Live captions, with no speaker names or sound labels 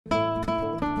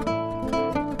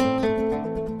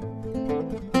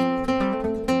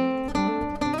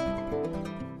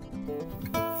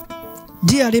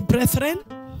Dearly brethren,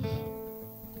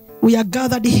 we are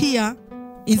gathered here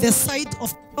in the sight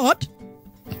of God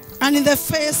and in the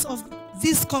face of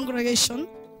this congregation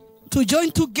to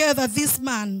join together this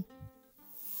man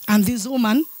and this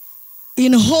woman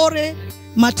in holy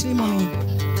matrimony.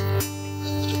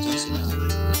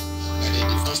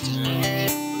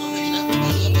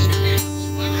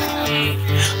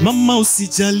 Mama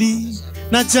usijali,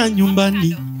 naja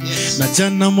nyumbani, naja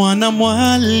na mwana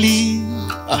mwali.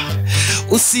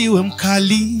 Usiwe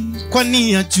mkali,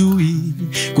 kwani ajui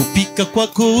kupika kwa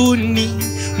kuni.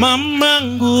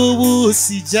 Mamangu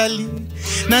usijali,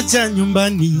 naja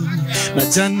nyumbani,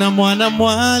 naja na mwana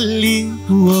mwali.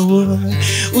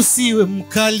 Usiwe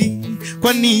mkali,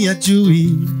 kwani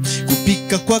ajui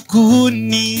kupika kwa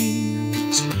kuni.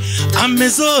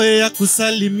 Amezoea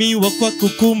kusalimiwa kwa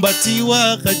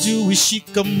kukumbatiwa, hajui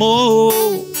shikamoo.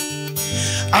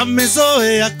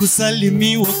 Amezoea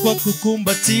kusalimiwa kwa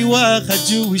kukumbatiwa,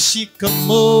 hajui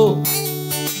shikamoo.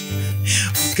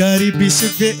 Mkaribishe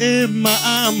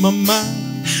vyema mama,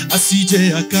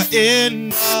 asije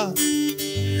akaenda.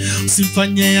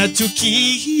 Usimfanye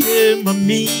achukie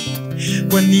mami,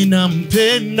 kwani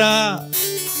nampenda.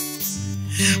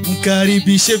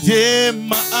 Mkaribishe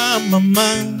vyema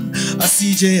mama,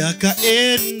 asije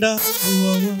akaenda.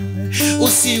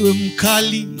 Usiwe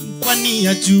mkali, kwani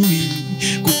ajui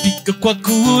kupika kwa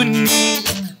kuni.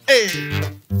 Hey.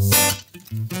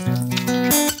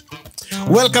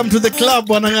 Welcome to the club,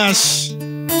 Bwana Ngash.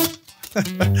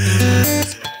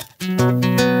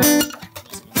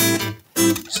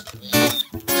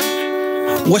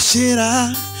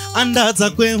 Waceera andaza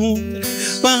kwehu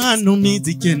pano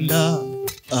mizikenda.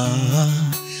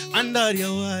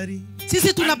 Andaria wari.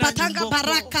 Sisi tunapatanga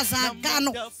baraka za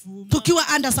agano tukiwa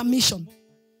under submission.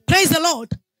 Praise the Lord.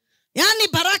 Yani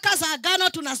baraka za agano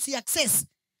tunasi access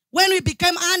when we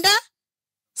became under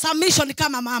submission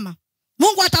kama mama.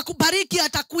 Mungu atakubariki,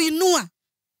 atakuinua.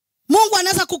 Mungu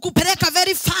anaweza kukupeleka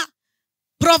very far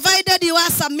provided you are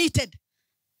submitted.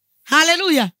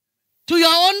 Hallelujah. To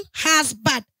your own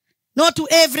husband, not to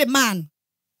every man.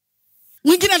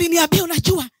 Mwingine aliniambia,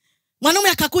 unajua, mwanaume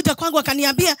akakuja kwangu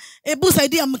akaniambia, ebu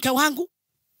saidia mke wangu.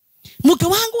 Mke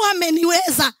wangu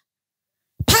ameniweza.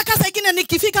 Paka saa ingine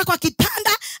nikifika kwa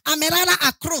kitanda amelala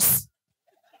across.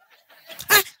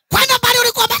 Kwani bali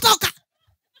ulikuwa umetoka?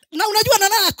 Na unajua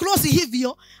nalala across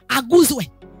hivyo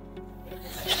aguzwe.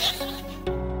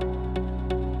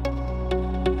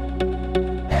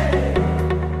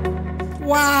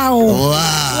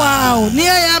 Wow. Ni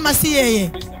yeye ama si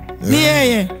yeye? Ni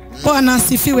yeye. Bwana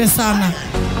asifiwe sana.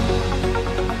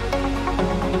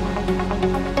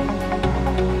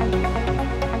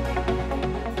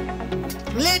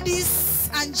 Ladies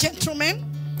and gentlemen,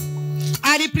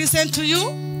 I represent to you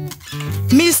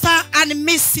Mr. and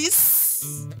Mrs.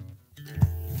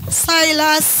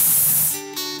 Silas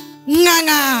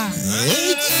Nganga.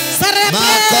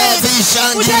 Makofi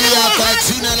shangilia kwa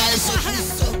jina la